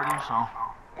ghosted Where? already, so.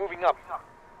 Moving up.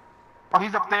 Oh,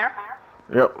 he's up there?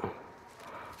 Yep.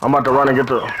 I'm about to run and get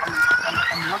the.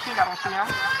 I'm looking, I don't see him.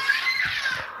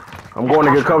 I'm going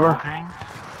to get cover. Ping.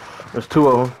 There's 2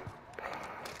 of them.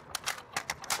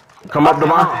 Come up, Devon.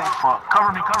 Fuck.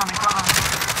 Cover me.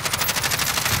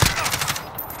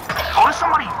 Oh, there's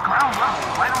somebody ground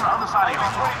level, right on the other side of you.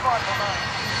 25 remain.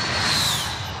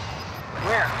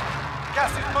 Where?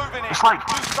 Gas is moving in. It's like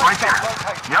New safe right zone there.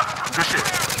 located. Yep, good shit.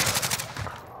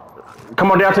 Come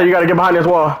on, Deontay. You gotta get behind this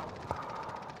wall.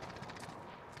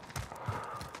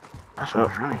 That's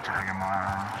what's really tagging my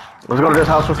ass. Let's go to this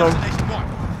house or something. Destination marked.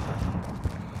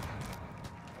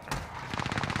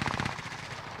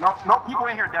 No, people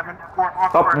in here, Devin.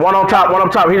 Up, one on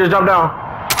top. He just jumped down.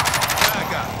 Bad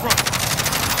guy, front.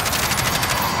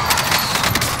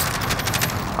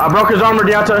 I broke his armor,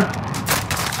 Deontay.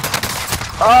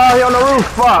 Oh, he on the roof.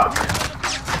 Fuck.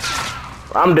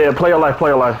 I'm dead. Play your life.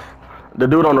 The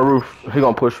dude on the roof, he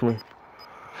gonna push me.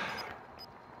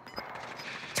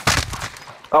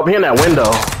 Up here in that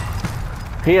window.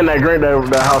 He in that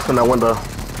that house in that window.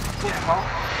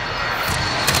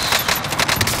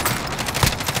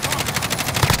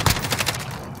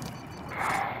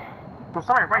 There's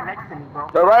somebody right next to me, bro.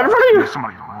 They're right in front of you. There's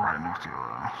somebody right next to your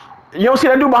ass. You don't see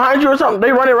that dude behind you or something?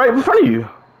 They running right in front of you.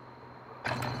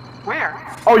 Where?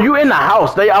 Oh, you in the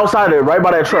house. They outside it, right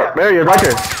by that truck. There he is, right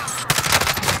there. We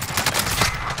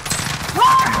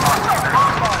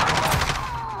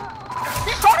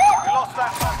lost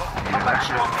that one, but come back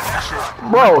strong. That shit.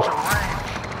 Bro,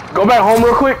 go back home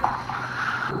real quick.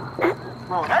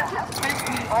 Bro, that just pissed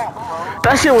me off, bro.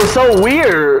 That shit was so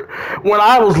weird. When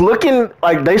I was looking,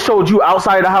 like, they showed you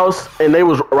outside the house, and they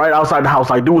was right outside the house.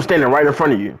 Like, dude was standing right in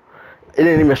front of you. It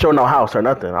didn't even show no house or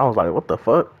nothing. I was like, what the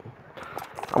fuck?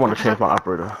 I want to change my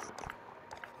operator.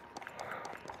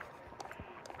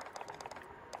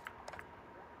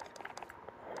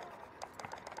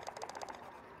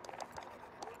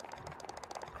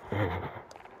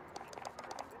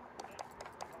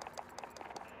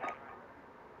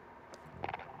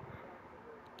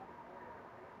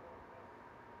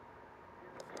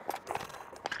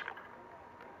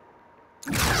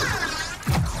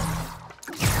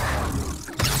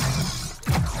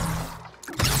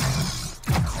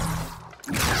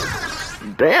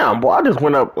 Damn, boy, I just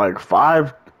went up like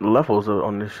 5 levels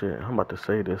on this shit. I'm about to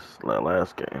say this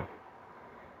last game.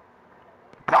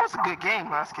 That was a good game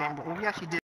last game, but we actually did.